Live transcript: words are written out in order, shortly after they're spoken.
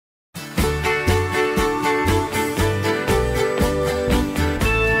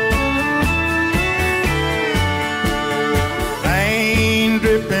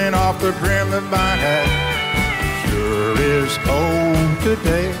the brim of my hat. Sure is cold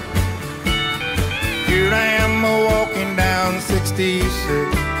today. Here I am walking down 66.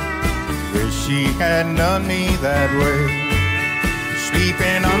 Wish she had done me that way.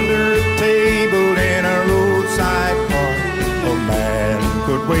 Sleeping under a table in a roadside park. A man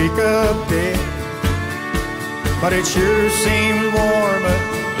could wake up dead, but it sure seemed warmer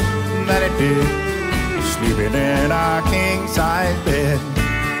than it did sleeping in our king-size bed.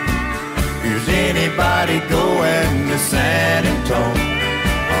 Is anybody going to San Antonio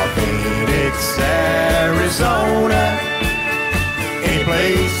or Phoenix, Arizona? Any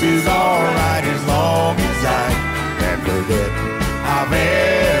place is alright as long as I can forget I've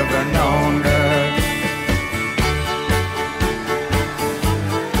ever known her.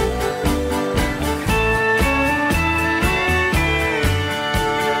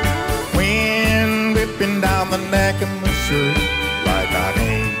 Wind whipping down the neck of my shirt like I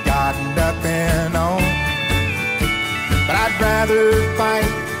ain't got nothing on. But I'd rather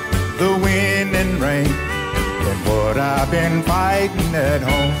fight the wind and rain than what I've been fighting at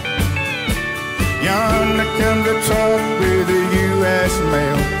home. Yonder comes a truck with the U.S.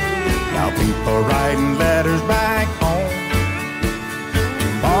 mail. Now people writing letters back home.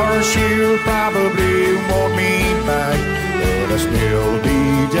 Tomorrow she'll probably want me back, but I'll still be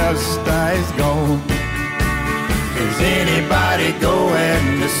just as gone. Is anybody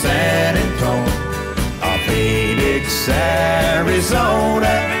going to San Antonio or Phoenix,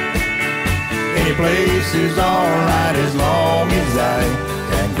 Arizona? Any place is alright as long as I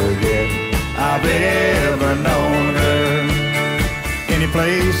can forget I've ever known her. Any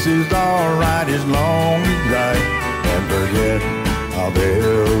place is alright as long as I can forget I've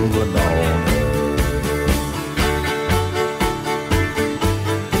ever known her.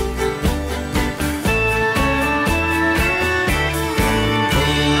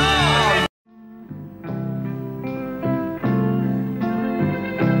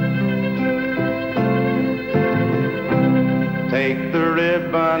 Take the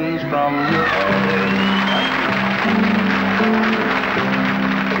ribbons from your hair,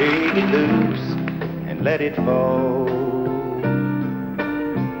 shake it loose and let it fall,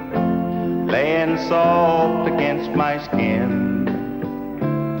 laying soft against my skin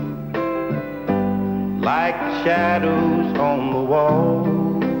like shadows on the wall.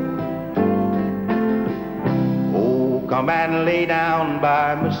 Oh, come and lay down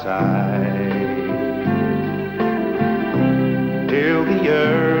by my side till the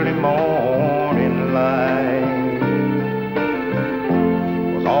early morning light.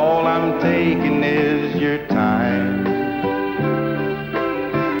 'Cause all I'm taking is your time,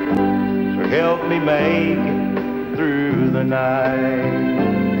 so help me make it through the night.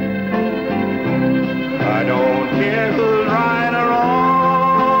 I don't care who's right or wrong,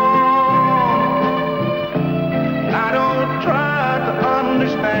 I don't try to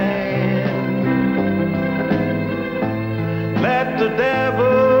understand. Let the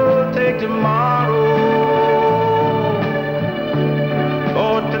devil take tomorrow,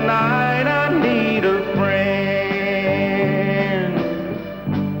 for tonight I need a friend.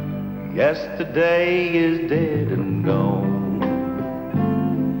 Yesterday is dead and gone,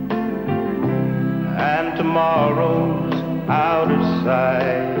 and tomorrow's out of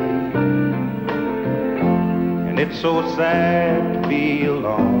sight, and it's so sad to be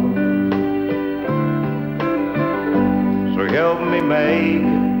alone. So help me make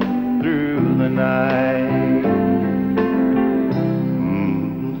it through the night.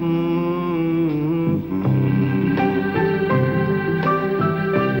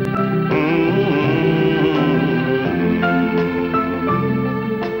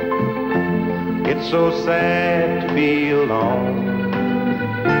 It's so sad to be alone,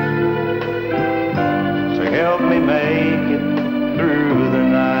 so help me make it through the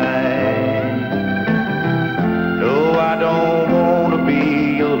night. No, I don't want to be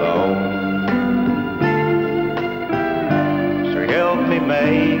alone, so help me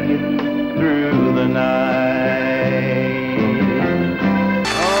make it through the night.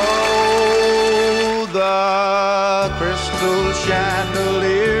 Oh, the crystal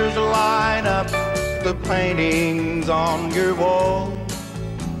chandeliers line up the paintings on your wall.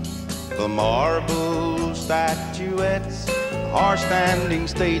 The marble statuettes are standing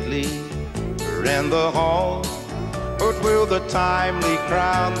stately in the hall. But will the timely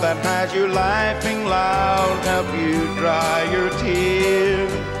crowd that has you laughing loud help you dry your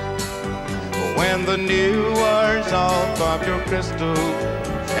tears when the new wears off of your crystal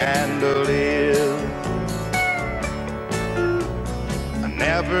chandelier? I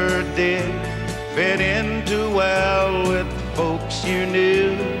never did fit in too well with the folks you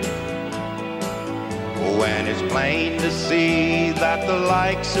knew. plain to see that the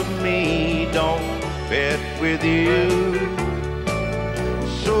likes of me don't fit with you.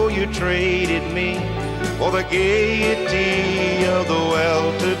 So you traded me for the gaiety of the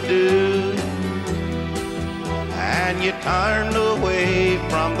well-to-do, and you turned away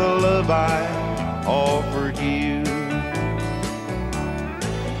from the love I offered you.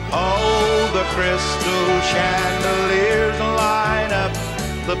 Oh, the crystal chandeliers light up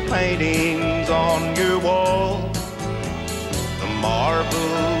the paintings on your wall. The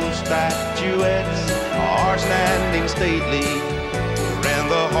marble statuettes are standing stately in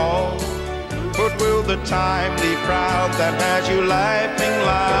the hall. But will the timely crowd that has you laughing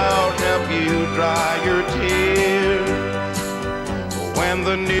loud help you dry your tears when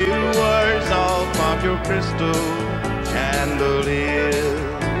the new wears off of your crystal chandelier?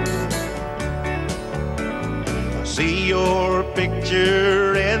 I see your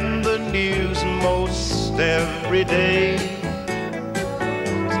picture in the news most every day.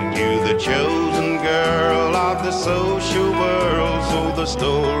 You the chosen girl of the social world, so the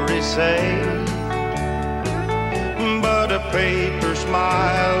stories say. But a paper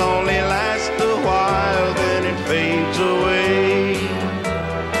smile only lasts a while, then it fades away.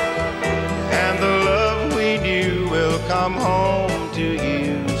 And the love we knew will come home to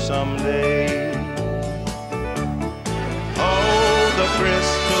you someday. Oh, the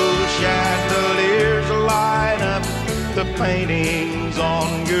crystal chandeliers light up the paintings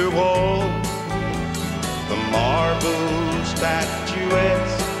on your wall. The marble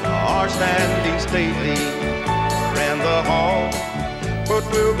statuettes are standing stately in the hall. But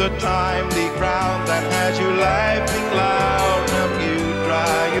will the timely crowd that has you laughing loud help you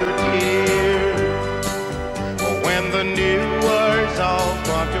dry your tears when the new wears off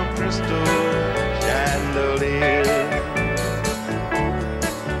of your crystal chandelier?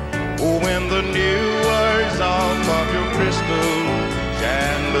 When the new wears off of your crystal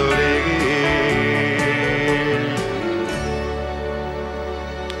chandelier.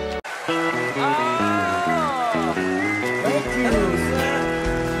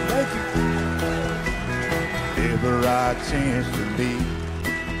 Ever I chance to meet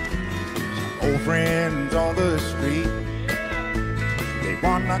some old friends on the street, they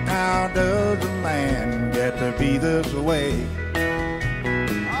wonder how does a man get to be this way?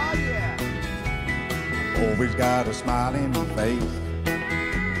 Oh yeah. Always got a smiling face,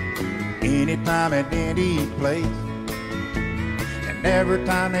 anytime at any place. And every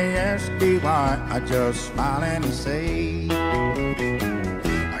time they ask me why, I just smile and say,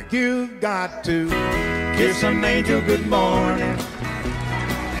 you've got to kiss an angel good morning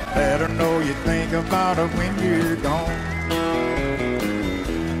and let her know you think about her when you're gone.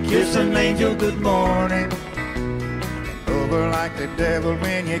 Kiss an angel good morning and love her like the devil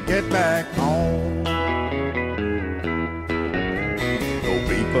when you get back home. Though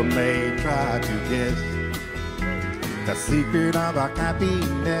people may try to guess the secret of our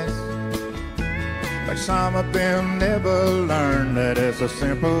happiness, but some of them never learn that it's a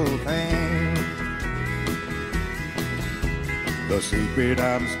simple thing. The secret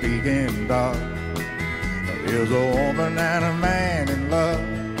I'm speaking of is a woman and a man in love,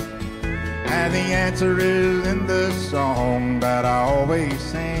 and the answer is in the song that I always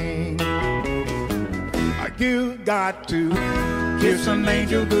sing. You've got to kiss an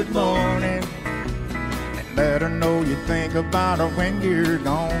angel good morning and let her know you think about her when you're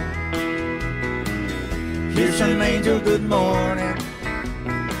gone. Kiss an angel good morning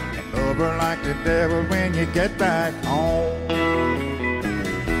and love her like the devil when you get back home.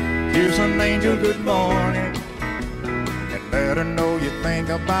 Kiss an angel good morning and let her know you think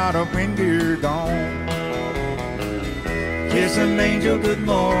about her when you're gone. Kiss an angel good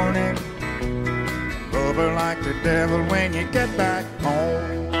morning, love her like the devil when you get back home.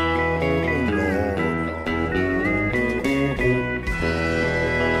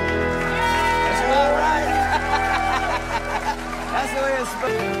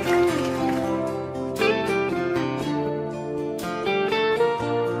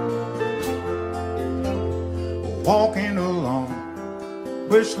 Walking along,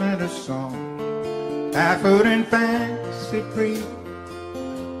 whistling a song, barefoot in fancy free.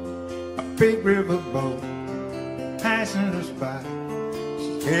 A big riverboat passing us by.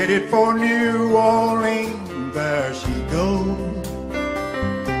 She's headed for New Orleans, there she goes,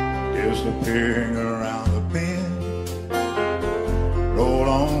 disappearing around the bend. Roll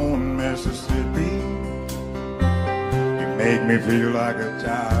on, Mississippi, you make me feel like a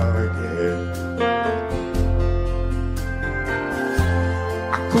child again.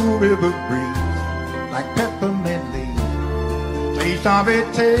 Cool river breeze, like peppermint leaves, taste of it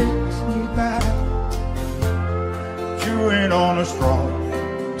takes me back. chewing on a straw,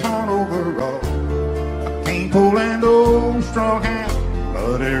 torn overall. I can't pull an old strong hat,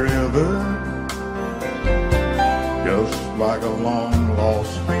 muddy river, just like a long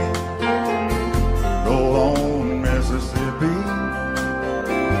lost friend. Roll on, Mississippi,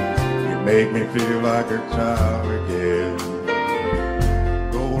 you make me feel like a child again.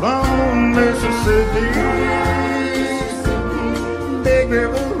 Roll on, Mississippi, big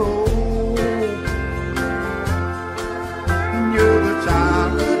river roll. You're the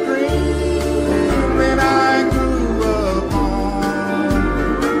childhood dream that I grew up on.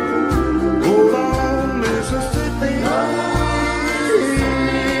 Roll on, Mississippi,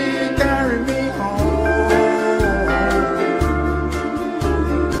 carry me home.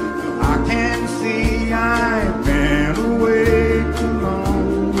 I can see I've been away too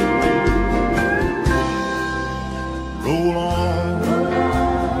long. Roll on,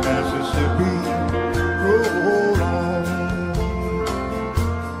 Mississippi, roll on.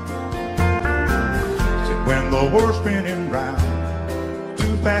 Said when the horse spinning round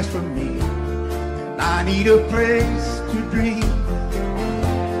too fast for me, and I need a place to dream,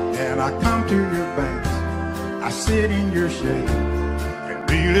 and I come to your banks, I sit in your shade and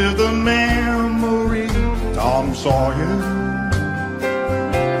relive the memory. Tom Sawyer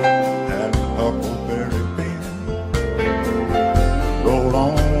and Huckleberry Finn. Roll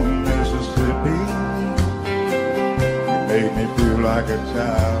on, Mississippi, you make me feel like a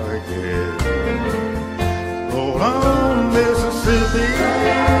child again. Roll on, Mississippi,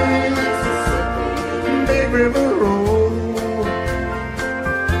 big river roll.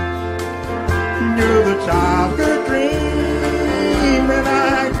 You're the childhood dream that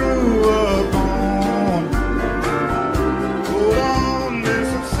I grew up on. Roll on,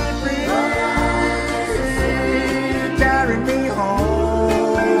 Mississippi, carry me home.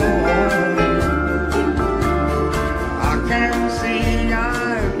 I can see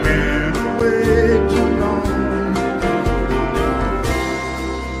I've been away too long.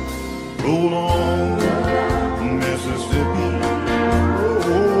 Roll on, Mississippi,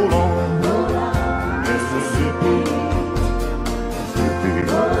 roll on, Mississippi, Mississippi,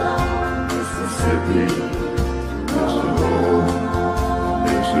 Mississippi,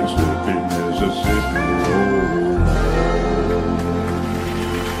 Mississippi, Mississippi, roll on.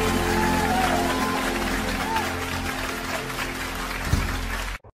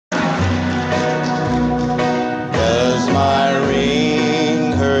 Does my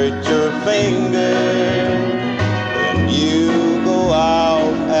ring hurt your finger when you go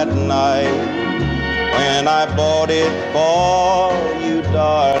out at night? When I bought it for you,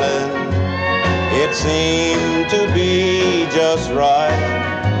 darling, it seemed to be just right.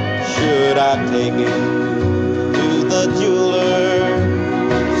 Should I take it to the jeweler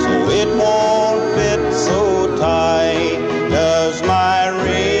so it won't fit so tight? Does my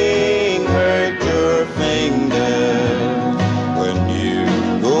ring hurt your finger when you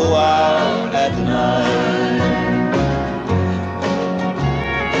go out at night?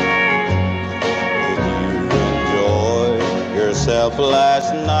 Did you enjoy yourself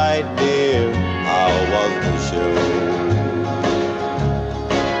last night, dear? How was the show?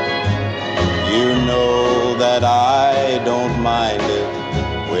 You know that I don't mind it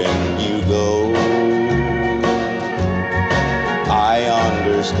when you go. I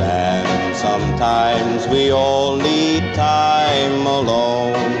understand sometimes we all need time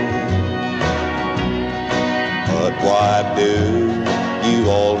alone. But why do you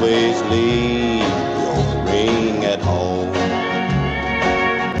always leave your ring at home?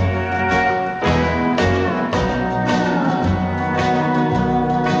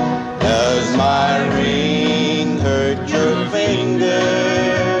 Does my ring hurt your finger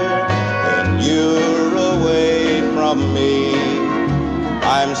when you're away from me?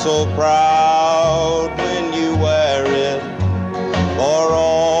 I'm so proud when you wear it for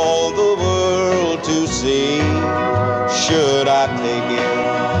all the world to see. Should I take it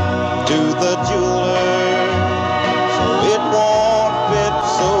to the jeweler so it won't fit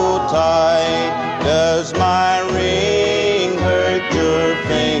so tight? Does my ring hurt your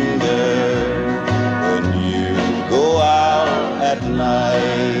finger when you go out at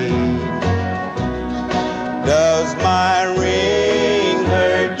night? Does my ring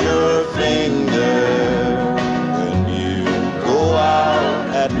hurt your finger when you go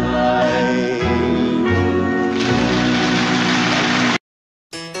out at night?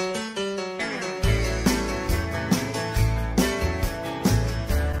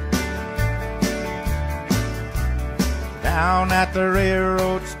 Down at the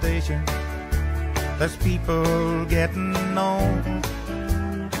railroad station, there's people getting on.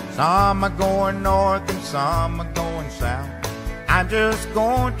 Some are going north and some are going south. I'm just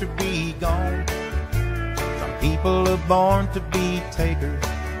going to be gone. Some people are born to be takers,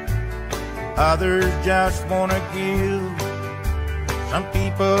 others just want to give. Some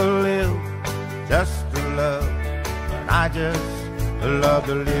people live just to love, but I just love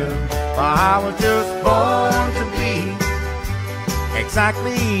to live. Well, I was just born to be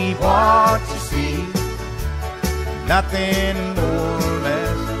exactly what you see, nothing more or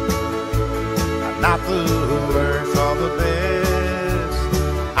less. I'm not the worst or the best.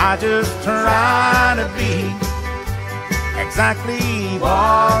 I just try to be exactly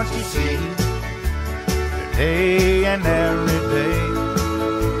what you see, today and every day.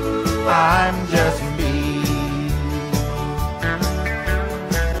 I'm just me.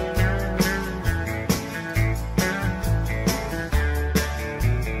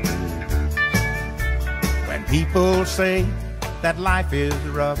 When people say that life is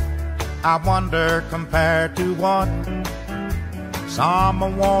rough, I wonder compared to what. Some are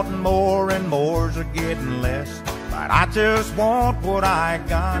wanting more and more's are getting less, but I just want what I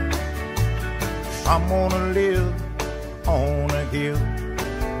got. Some wanna live on a hill,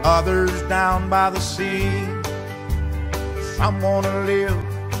 others down by the sea. Some wanna live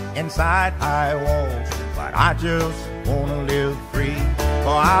inside high walls, but I just wanna live free.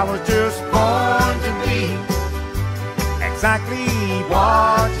 For I was just born to be exactly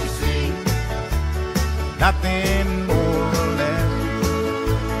what you see, nothing more or less.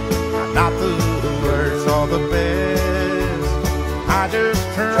 I'm not the worst or the best. I just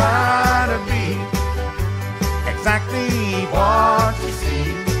try to be exactly what you see,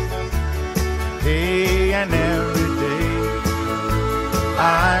 day and every day.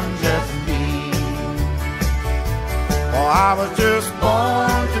 I'm just me. Oh, I was just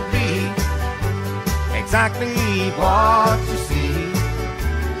born to be exactly what you see,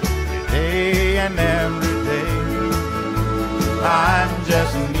 day and every day. I'm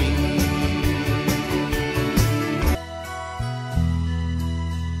just me.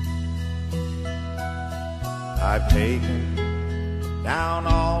 I've taken down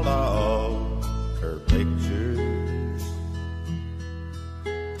all of her pictures,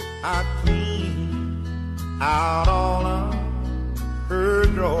 I've cleaned out all of her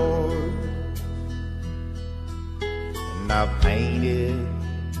drawers, and I've painted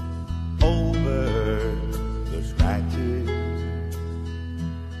over the scratches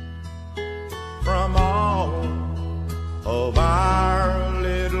from all of our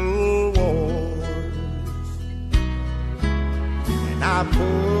little wars, and I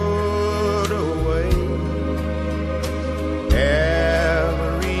put away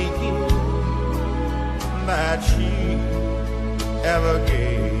every gift that she ever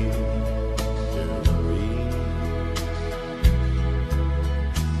gave to me.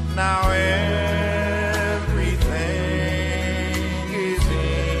 Now everything is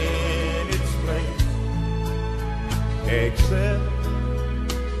in its place except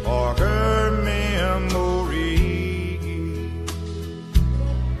for her memory.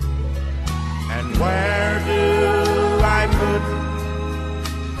 And where do I put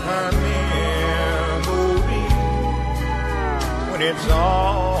her memory when it's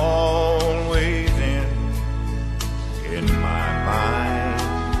always in my mind?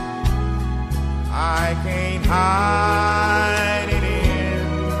 I can't hide it in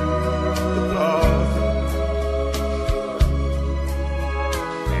the closet,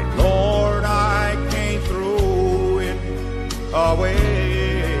 and Lord, I can't throw it away.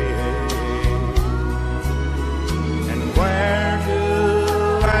 And where do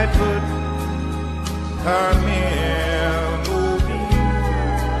I put her memory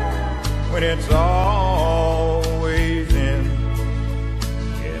when it's always in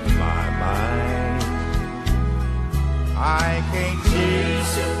my mind? I can't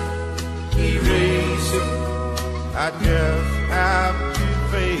chase it, erase it, I just have to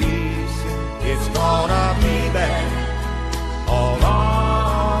face it. It's gonna be there a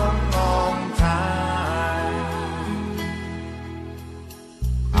long, long time.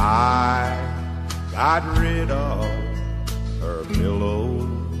 I got rid of her pillow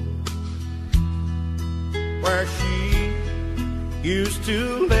where she used to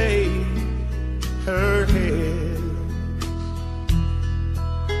lay her head,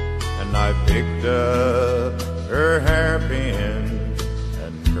 and I picked up her hairpins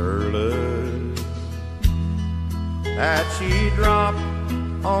and curlers that she dropped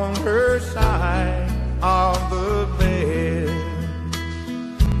on her side of the bed.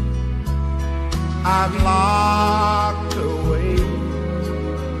 I've locked away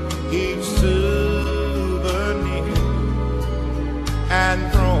each souvenir and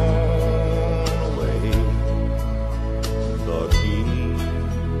thrown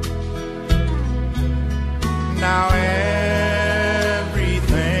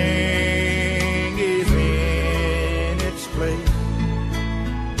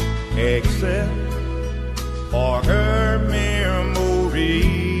set for her memory.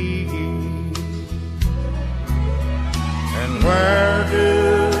 And where do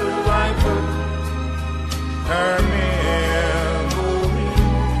I put her memory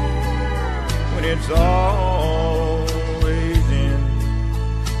when it's always in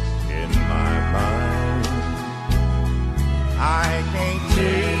my mind? I can't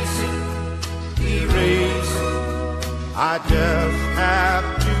chase it, erase it, I just have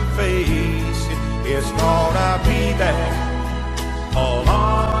to face it. It's gonna be there a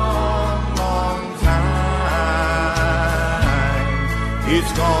long, long time.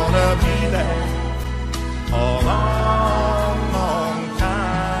 It's gonna be there a long, long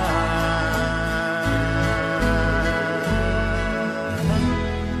time.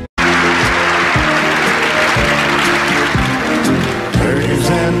 Burgers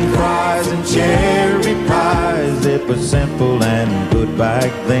and fries and cherry pies, it was simple and good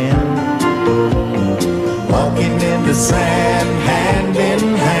back then. Walking in the sand, hand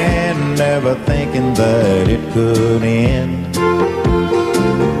in hand, never thinking that it could end.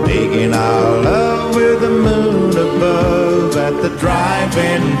 Making our love with the moon above at the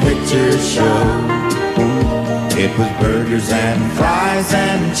drive-in picture show. It was burgers and fries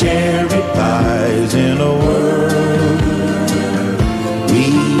and cherry pies in a world we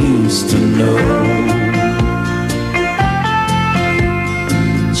used to know.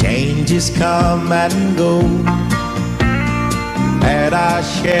 Changes come and go, had our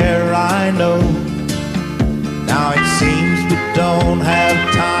share, I know. Now it seems we don't have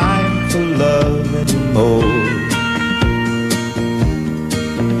time for love anymore.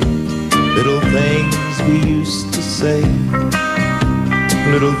 Little things we used to say,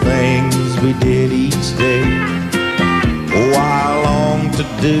 little things we did each day. Oh, I long to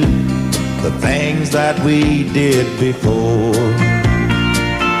do the things that we did before.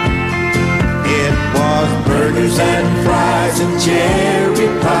 It was burgers and fries and cherry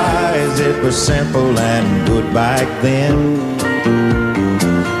pies, it was simple and good back then.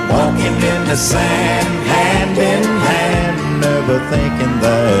 Walking in the sand, hand in hand, never thinking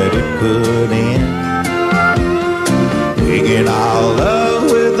that it could end. Making our love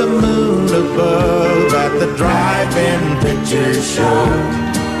with the moon above at the drive-in picture show.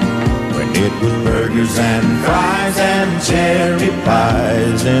 When it was burgers and fries and cherry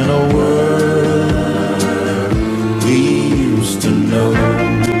pies in a world we used to know.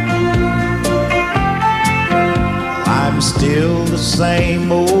 I'm still the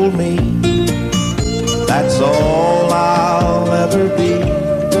same old me, that's all I'll ever be.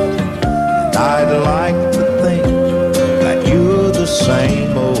 And I'd like to think that you're the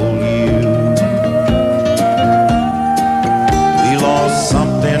same old you. We lost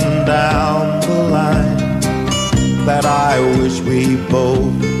something down the line that I wish we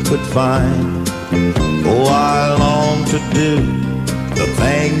both could find. Oh, I long to do the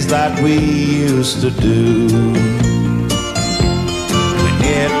things that we used to do. When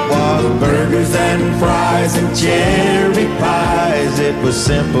it was burgers and fries and cherry pies, it was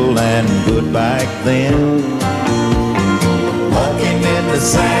simple and good back then. Walking in the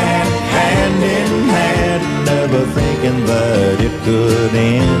sand, hand in hand, never thinking that it could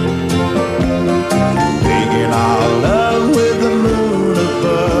end. Making our love with the moon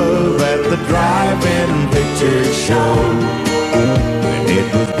above at the drive-in picture show. When it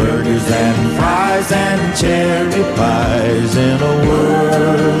was burgers and fries and cherry pies in a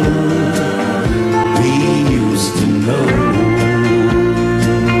world we used to know.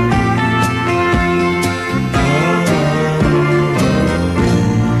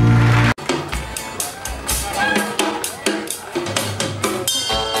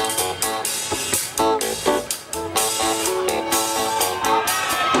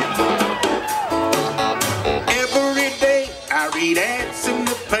 Ads in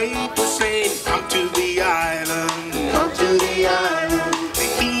the paper saying, come to the island, come to the island. The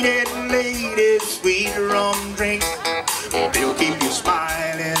heated ladies, sweet rum drink, they'll keep you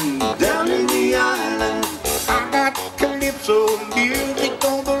smiling down in the island. I got calypso music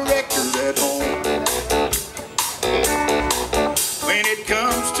on the record at home. When it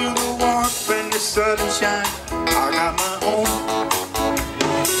comes to the warmth and the sunshine, I got my own.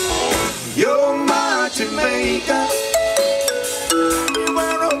 You're my Jamaica,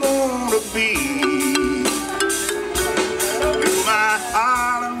 where I wanna be. You're my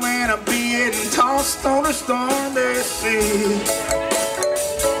island when I'm being tossed on a stormy sea.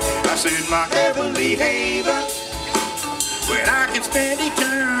 I said my heavenly haven, where I can spend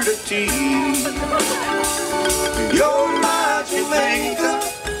eternity. You're my Jamaica,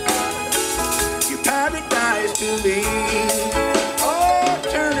 you're paradise to me. Oh,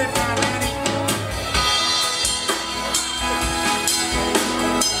 turn it round and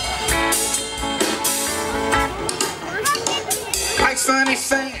me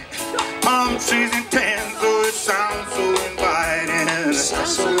sing palm trees and tan, so it sounds so inviting.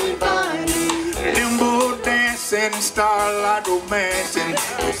 Sounds so inviting. Limbo dancing, starlight romancing,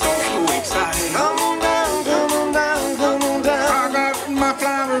 it's all so exciting. Come on down, come on down, come on down. I got my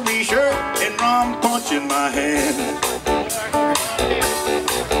flowery shirt and rum punch in my hand.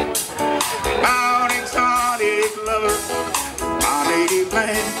 Out exotic lover, my native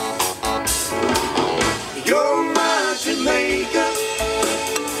land. You're my Jamaica,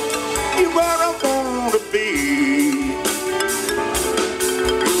 you're where I want to be.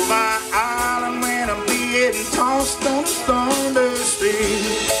 You're my island when I'm being tossed on the thunder sea.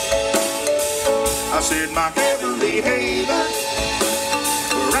 I said my heavenly haven,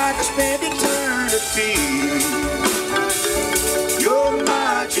 where I can spend eternity. You're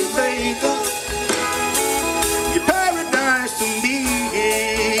my Jamaica, your paradise to me.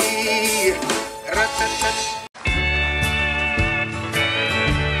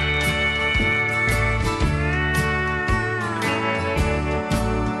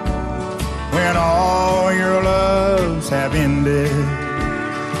 When all your loves have ended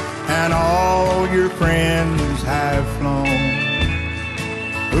and all your friends have flown,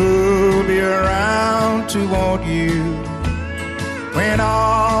 who'll be around to want you when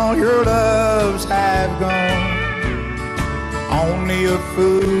all your loves have gone? Only a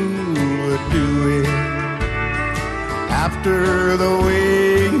fool would do it after the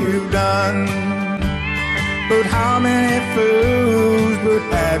way you've done. But how many fools would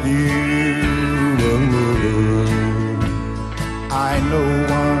have you? I know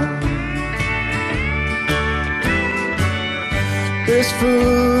one. This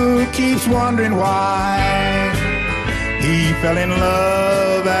fool keeps wondering why he fell in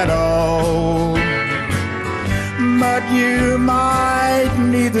love at all. But you might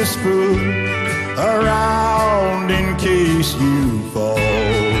need this fool around in case you fall.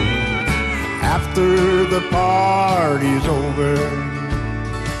 After the party's over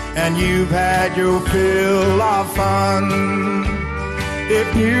and you've had your fill of fun,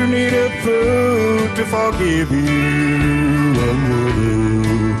 if you need a fool to forgive you,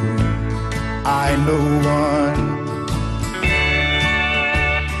 I know one.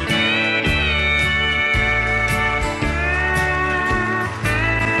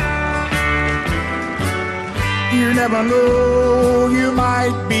 You never know, you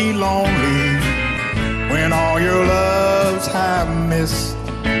might be lonely when all your loves have missed.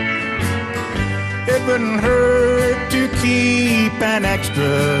 It wouldn't hurt to keep an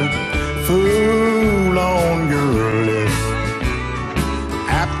extra fool on your list.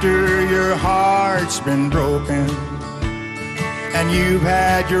 After your heart's been broken and you've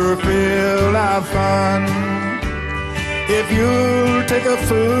had your fill of fun, if you'll take a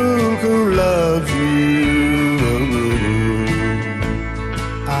fool who loves you,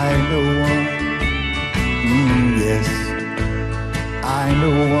 I know one. Yes, I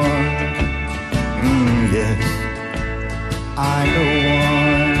know one. Yes, I know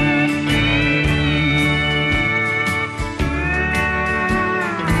one.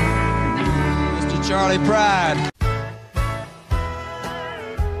 Mr. Charley Pride.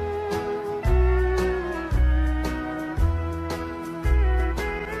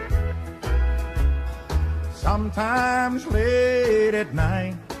 Sometimes late at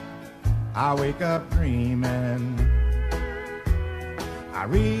night I wake up dreaming. I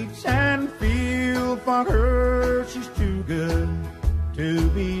reach and feel for her, she's too good to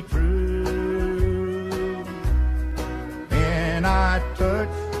be true. And I touch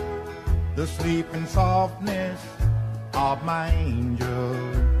the sleeping softness of my angel,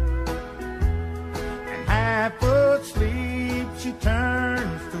 and half asleep she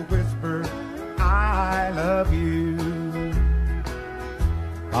turns to whisper, I love you.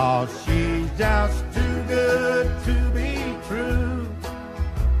 'Cause she's just too good to be true,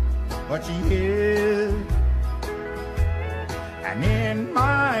 but she is. And in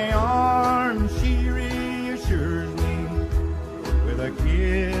my arms she reassures me with a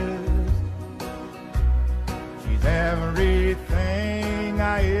kiss. She's everything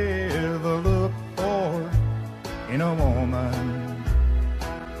I ever look for in a woman.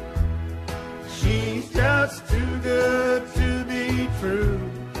 She's just too good to be true,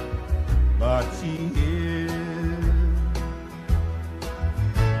 but she is.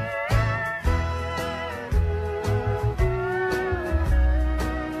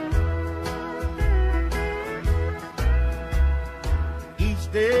 Each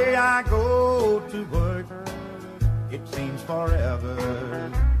day I go to work, it seems forever,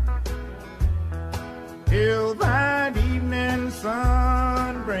 till that evening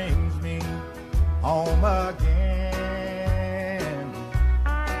sun brings me home again.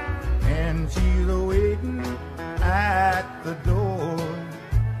 she's waiting at the door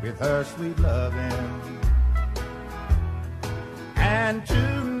with her sweet loving. And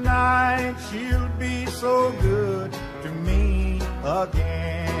tonight she'll be so good to me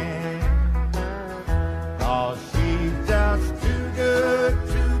again. 'Cause she's just too good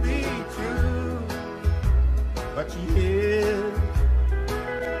to be true, but she is.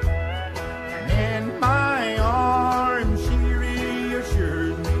 And in my arms she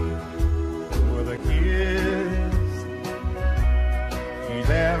reassures me with a kiss. She's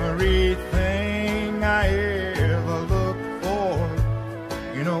everything I ever looked for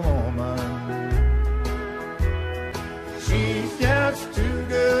in a woman. She's just too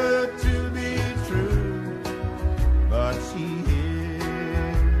good to be true, but she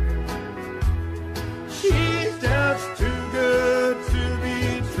is. She's just too good to be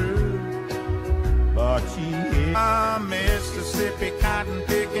true, but she is. Mississippi cotton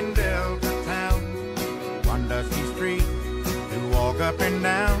picking Delta town, one dusty street to walk up and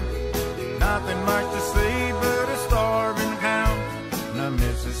down. Nothing much to see but a starving town. The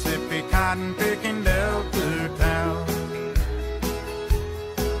Mississippi cotton picking Delta town.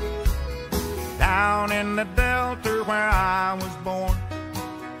 Down in the Delta where I was born,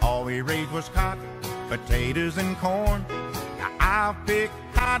 all we raised was cotton, potatoes and corn. Now I'll pick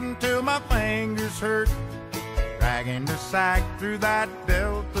cotton till my fingers hurt, dragging the sack through that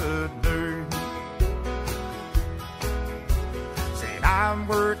Delta dirt. Said I've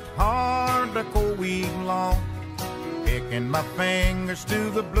worked hard the whole week long, picking my fingers to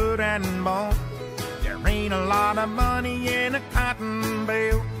the blood and bone. There ain't a lot of money in a cotton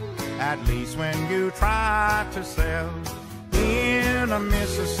bale, at least when you try to sell. In a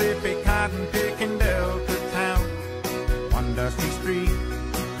Mississippi cotton picking Delta town, one dusty street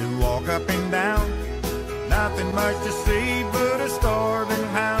to walk up and down. Nothing much to see but a starving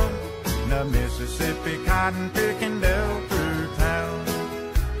hound. The Mississippi cotton picking Delta town.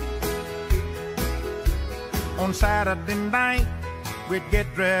 On Saturday night we'd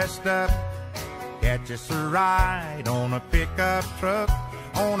get dressed up, catch us a ride on a pickup truck.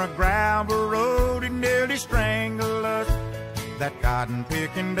 On a gravel road and nearly strangle us, that cotton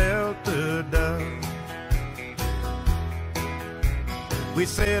picking Delta does. We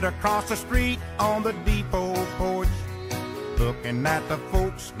sit across the street on the depot porch, looking at the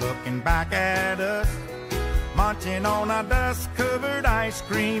folks looking back at us, munching on a dust-covered ice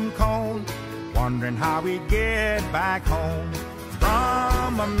cream cone, wondering how we'd get back home.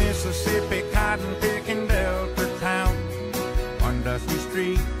 From a Mississippi cotton picking Delta town, one dusty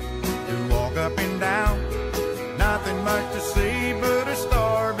street to walk up and down. Nothing much to see but a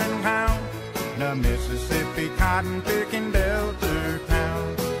starving hound. The Mississippi cotton picking Delta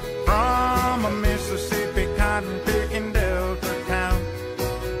town. From a Mississippi cotton picking Delta town,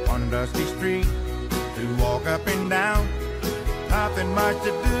 one dusty street to walk up and down. Nothing much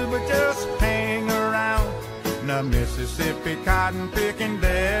to do but just hang around. The Mississippi cotton picking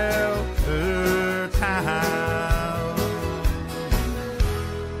Delta town.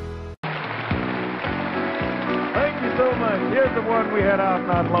 Thank you so much. Here's the one we had out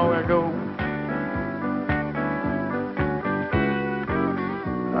not long ago.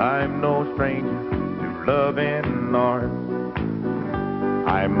 I'm no stranger to love and art.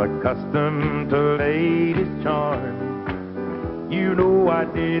 I'm accustomed to ladies' charm. You know I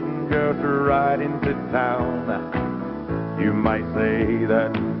didn't just ride into town. You might say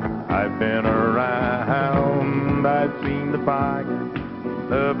that I've been around. I've seen the fire,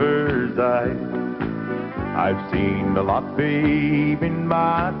 lover's eyes. I've seen a lot, babe, in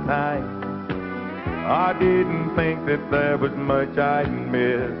my time. I didn't think that there was much I'd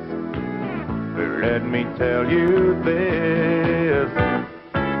miss, but let me tell you this.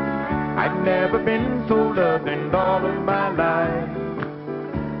 I've never been so loved in all of my life.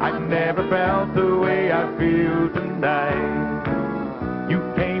 I've never felt the way I feel tonight. You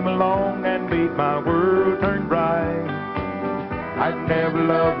came along and made my world turn bright. I've never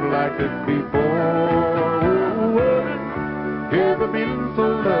loved like this before. Ever been so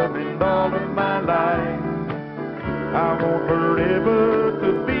loved in all of my life. I want forever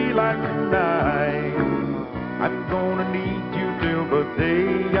to be like tonight. I'm gonna need you till the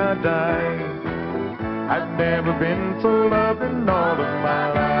day I die. I've never been so loved in all of my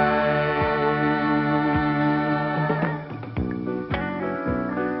life.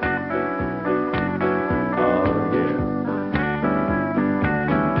 Oh yeah.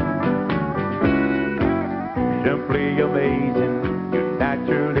 Simply amazing, you're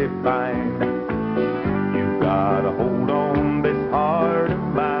naturally fine. You got a hold on this heart of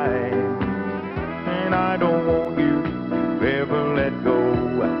mine, and I don't want you to ever let go.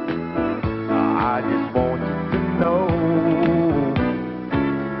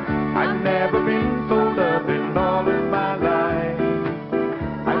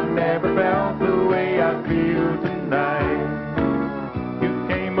 feel tonight. You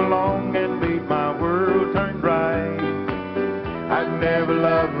came along and made my world turn bright. I've never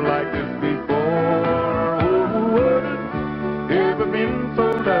loved like this before. Oh, never been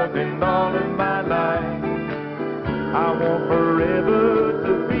so loved in all of my life. I want forever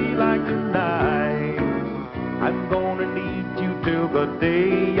to be like tonight. I'm gonna need you till the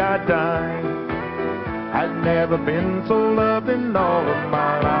day I die. I've never been so loved in all of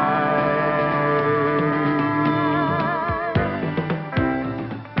my life.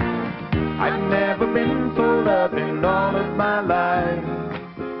 I've never been so loved in all of my life.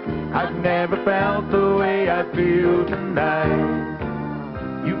 I've never felt the way I feel tonight.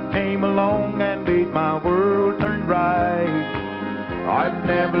 You came along and made my world turn bright. I've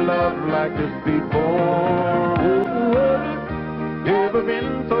never loved like this before. Never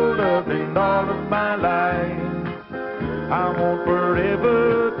been so loved in all of my life. I want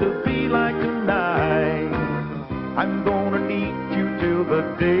forever to be like tonight. I'm gonna need you till the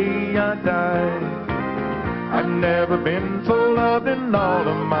day I die. I've never been so loved in all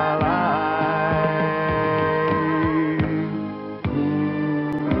of my life.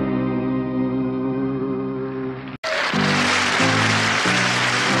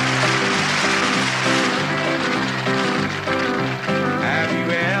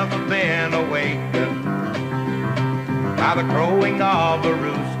 Been awakened by the crowing of a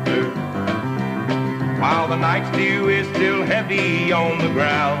rooster, while the night's dew is still heavy on the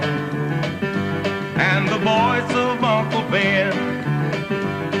ground, and the voice of Uncle Ben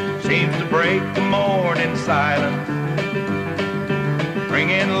seems to break the morning silence,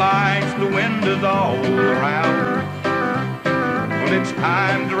 bringing lights to windows all around. Well, it's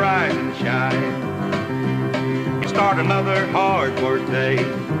time to rise and shine, start another hard work day,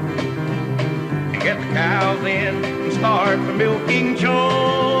 get the cows in and start the milking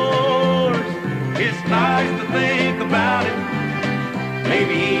chores. It's nice to think about it,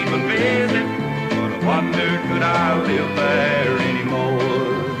 maybe even visit, but I wonder could I live there anymore.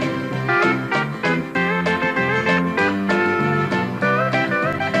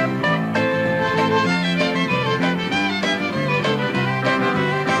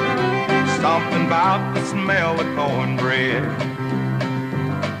 Something about the smell of cornbread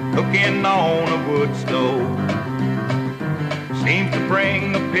cooking on a wood stove seems to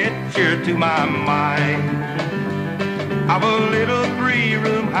bring a picture to my mind of a little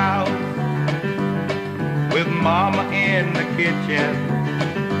 3-room house with Mama in the kitchen,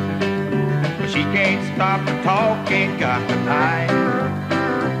 but she can't stop to talk, ain't got the time.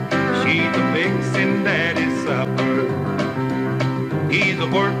 She's a-fixin' Daddy's supper, he's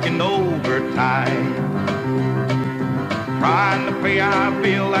a-working overtime, trying to pay our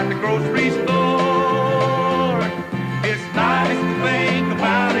bill at the grocery store. It's nice to think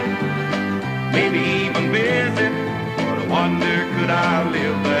about it, maybe even visit, but I wonder could I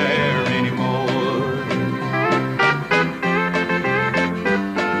live there anymore.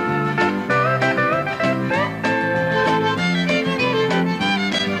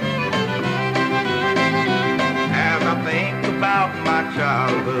 As I think about my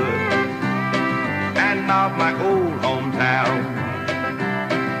childhood and of my old hometown,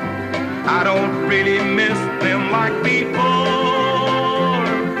 I don't really miss them like before.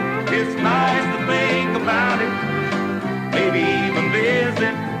 It's nice to think about it, maybe even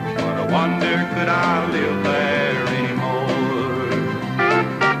visit, but I wonder could I live there anymore.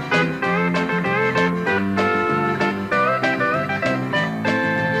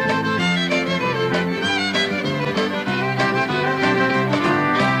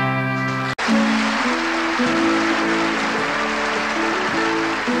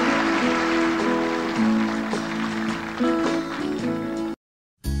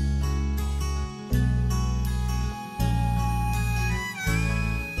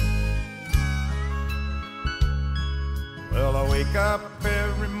 Wake up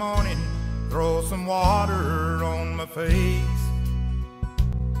every morning, throw some water on my face.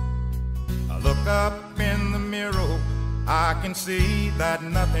 I look up in the mirror, I can see that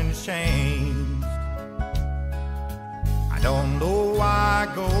nothing's changed. I don't know why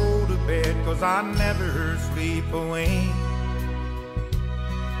I go to bed, 'cause I never sleep away.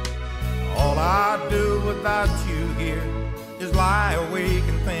 All I do without you here is lie awake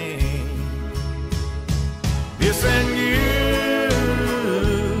and think. Missing you,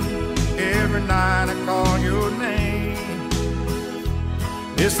 every night I call your name.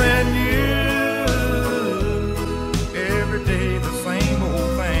 Missing you, every day the same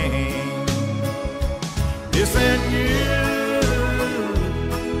old thing. Missing you,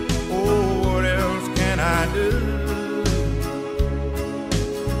 oh, what else can I do?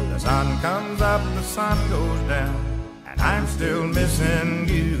 'Cause I'm comes up, the sun goes down, and I'm still missing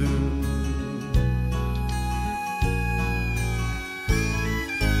you.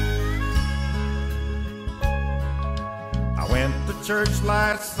 I went to church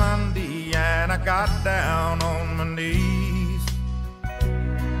last Sunday and I got down on my knees.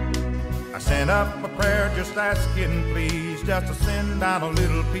 I sent up a prayer just asking please, just to send down a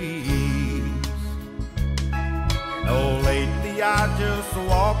little peace. Oh, lately I just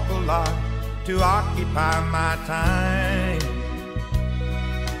walk a lot to occupy my time,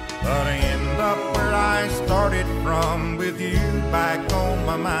 but I end up where I started from, with you back on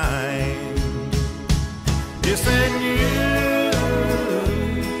my mind. Missing you,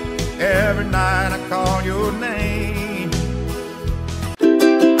 every night I call your name.